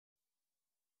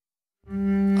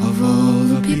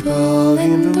people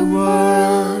in the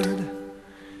world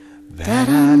that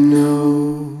I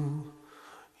know,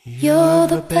 you're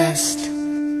the best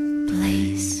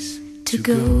place to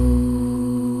go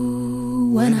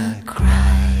when I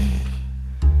cry,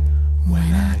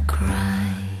 when I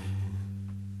cry.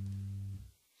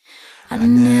 I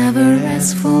never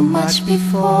asked for much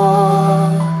before,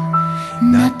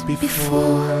 not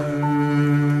before.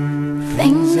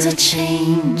 Things have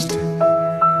changed,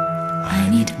 I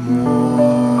need more.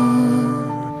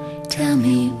 Tell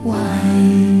me why,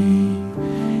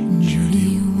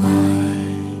 Judy, why?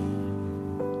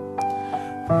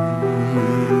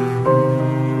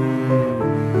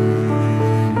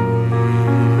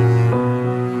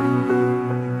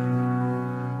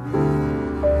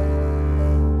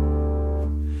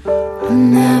 I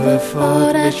never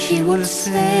thought that she would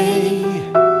say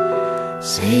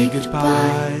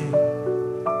goodbye,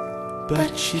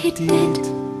 but she did.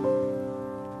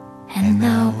 And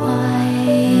now I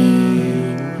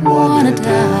wanna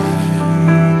die,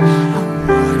 I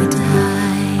wanna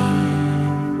die.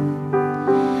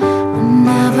 I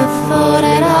never thought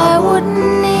that I would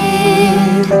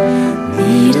need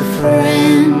a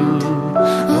friend,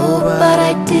 oh, but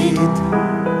I did.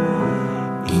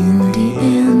 In the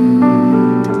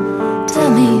end,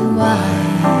 tell me why,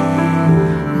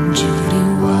 Judy,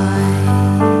 why?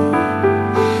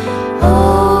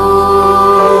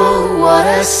 Oh, what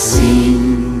a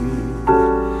scene.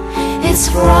 It's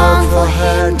wrong for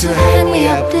him to hang me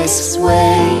up this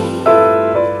way.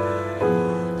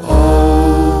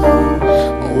 Oh,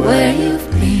 where you've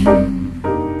been,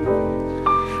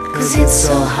 'cause it's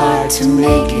so hard to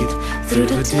make it through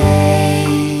the day.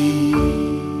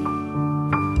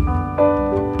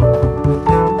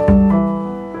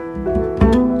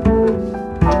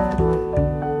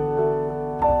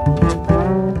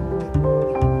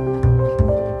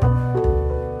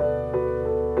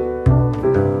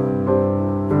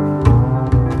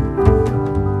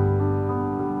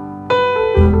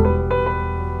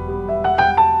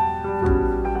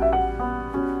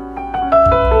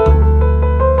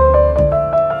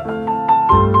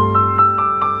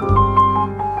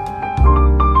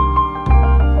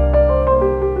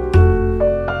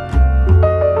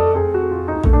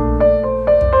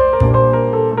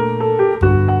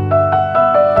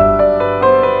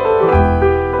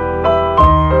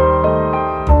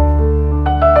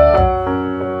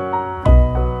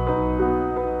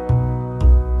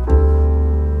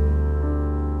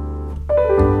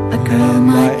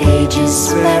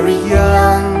 Very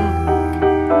young,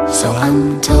 so I'm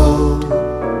told.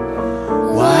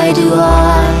 Why do I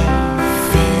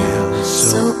feel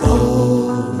so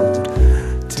old?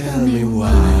 Tell me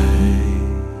why,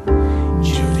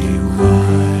 Judy,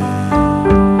 why?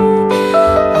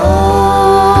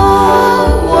 Oh,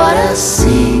 what a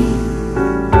scene.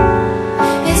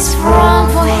 It's wrong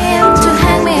for him to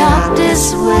hang me up this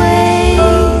way.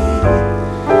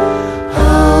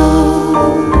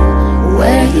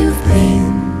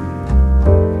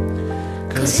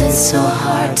 It's so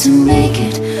hard to make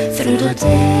it through the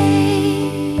day.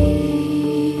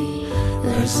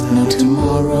 There's no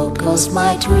tomorrow, 'cause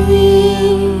my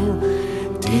dream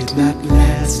did not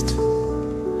last.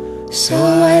 So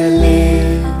I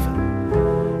live